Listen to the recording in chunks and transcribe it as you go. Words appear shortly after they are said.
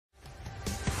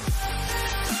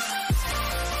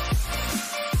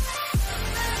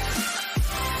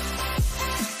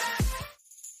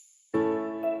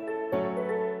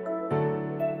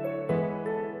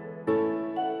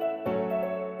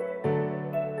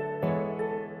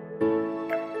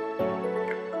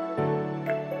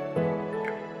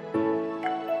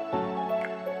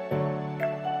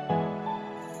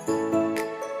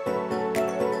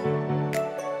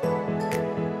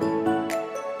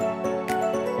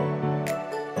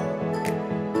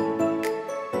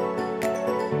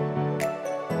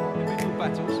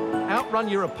outrun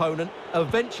your opponent,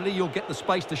 eventually you'll get the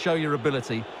space to show your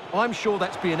ability. I'm sure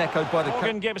that's being echoed by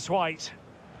the... Gibbs-White.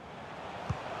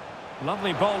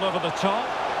 Lovely ball over the top.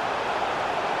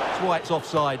 White's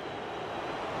offside.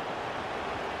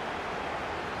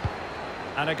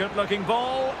 And a good-looking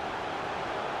ball.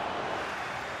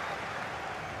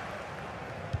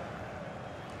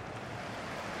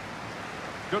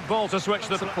 Good ball to switch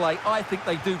the play. I think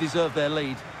they do deserve their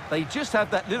lead. They just have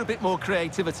that little bit more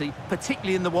creativity,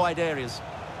 particularly in the wide areas.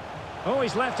 Oh,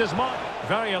 he's left his mark.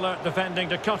 Very alert defending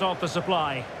to cut off the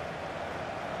supply.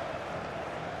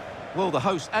 Well, the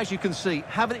hosts, as you can see,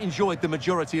 haven't enjoyed the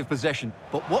majority of possession,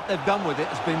 but what they've done with it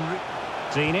has been...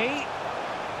 Dini.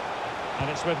 And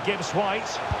it's with Gibbs-White.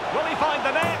 Will he find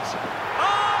the net?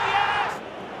 Oh, yes!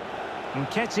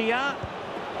 Nketiah.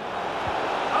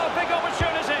 Oh, big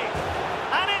opportunity.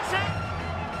 And it's it!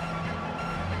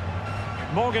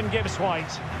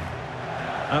 Gibbs-White.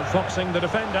 Outfoxing the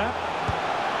defender.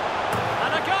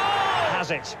 And a goal!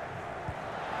 Has it.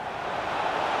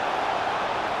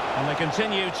 And they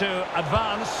continue to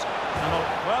advance.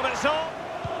 Well, it's all.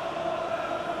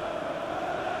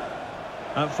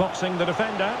 Outfoxing the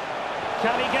defender.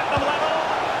 Can he get them level?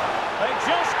 They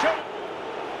just couldn't.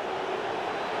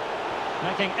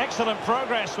 Making excellent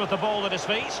progress with the ball at his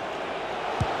feet.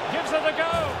 Gives it a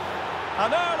go.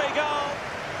 An early goal.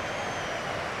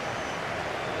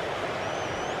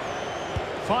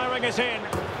 Firing it in.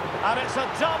 And it's a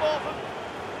double.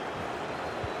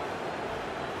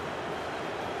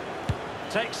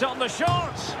 Takes on the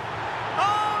shot.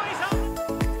 Oh!